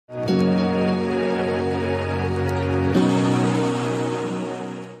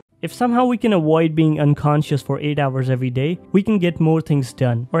If somehow we can avoid being unconscious for 8 hours every day, we can get more things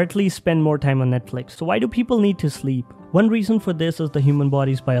done, or at least spend more time on Netflix. So why do people need to sleep? One reason for this is the human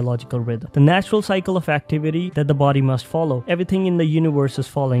body's biological rhythm, the natural cycle of activity that the body must follow. Everything in the universe is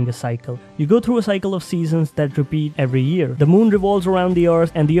following a cycle. You go through a cycle of seasons that repeat every year. The moon revolves around the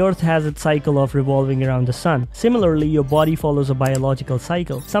earth, and the earth has its cycle of revolving around the sun. Similarly, your body follows a biological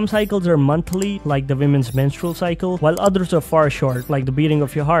cycle. Some cycles are monthly, like the women's menstrual cycle, while others are far short, like the beating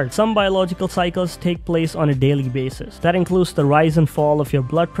of your heart. Some biological cycles take place on a daily basis. That includes the rise and fall of your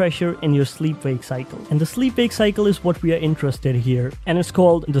blood pressure and your sleep-wake cycle. And the sleep-wake cycle is what we are interested here, and it's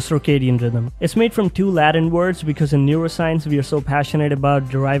called the circadian rhythm. It's made from two Latin words because in neuroscience we are so passionate about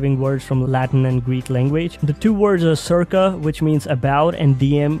deriving words from Latin and Greek language. The two words are circa, which means about, and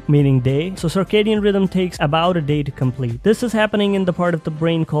diem, meaning day. So circadian rhythm takes about a day to complete. This is happening in the part of the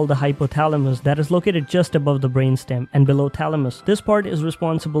brain called the hypothalamus that is located just above the brainstem and below thalamus. This part is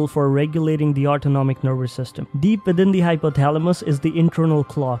responsible for regulating the autonomic nervous system. Deep within the hypothalamus is the internal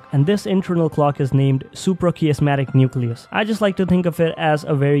clock, and this internal clock is named suprachiasmatic nucleus. I just like to think of it as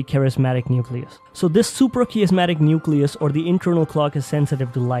a very charismatic nucleus. So this suprachiasmatic nucleus, or the internal clock, is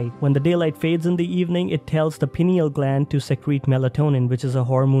sensitive to light. When the daylight fades in the evening, it tells the pineal gland to secrete melatonin, which is a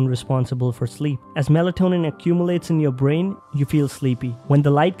hormone responsible for sleep. As melatonin accumulates in your brain, you feel sleepy. When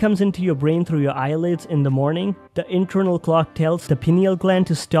the light comes into your brain through your eyelids in the morning, the internal clock tells the pineal gland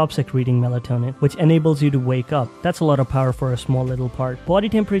to stop secreting melatonin, which enables you to wake up. That's a lot of power for a small little part. Body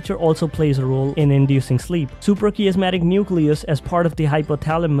temperature also plays a role in inducing sleep. Suprachiasmatic nucleus, as part of the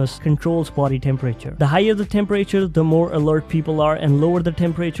hypothalamus, controls body temperature. The higher the temperature, the more alert people are, and lower the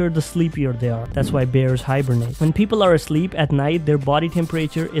temperature, the sleepier they are. That's why bears hibernate. When people are asleep at night, their body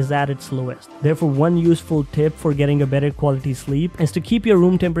temperature is at its lowest. Therefore, one useful tip for getting a better quality sleep is to keep your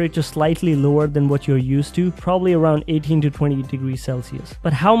room temperature slightly lower than what you're used to, probably around 18 to 20 degrees Celsius.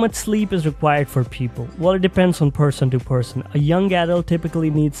 But how much sleep is required for people? Well, it depends on person to person. A young adult typically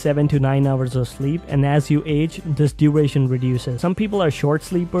needs 7 to 9 hours of sleep, and as you age, this duration reduces. Some people are short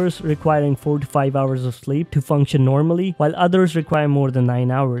sleepers, requiring 4 to 5 hours of sleep to function normally, while others require more than 9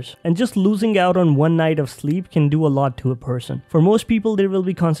 hours. And just losing out on one night of sleep can do a lot to a person. For most people, there will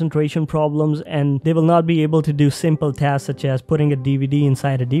be concentration problems, and they will not be able to do simple tasks such as putting a DVD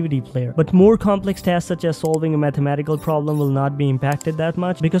inside a DVD player. But more complex tasks such as solving a mathematical problem will not be impacted that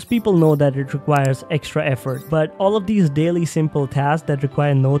much because people know that it requires extra effort. But all of these daily simple tasks that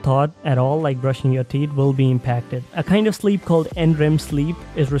require no thought at all, like brushing your teeth, will be impacted. A kind of sleep called NREM sleep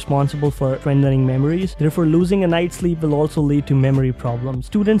is responsible for strengthening memories. Therefore, losing a night's sleep will also lead to memory problems.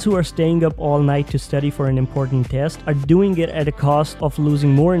 Students who are staying up all night to study for an important test are doing it at a cost of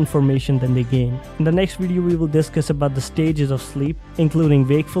losing more information than they gain. In the next video, we will discuss about the stages of sleep, including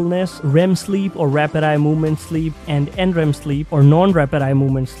wakefulness, REM sleep or rapid eye movement sleep, and NREM sleep or non-rapid eye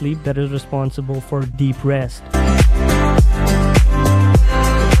movement sleep that is responsible for deep rest.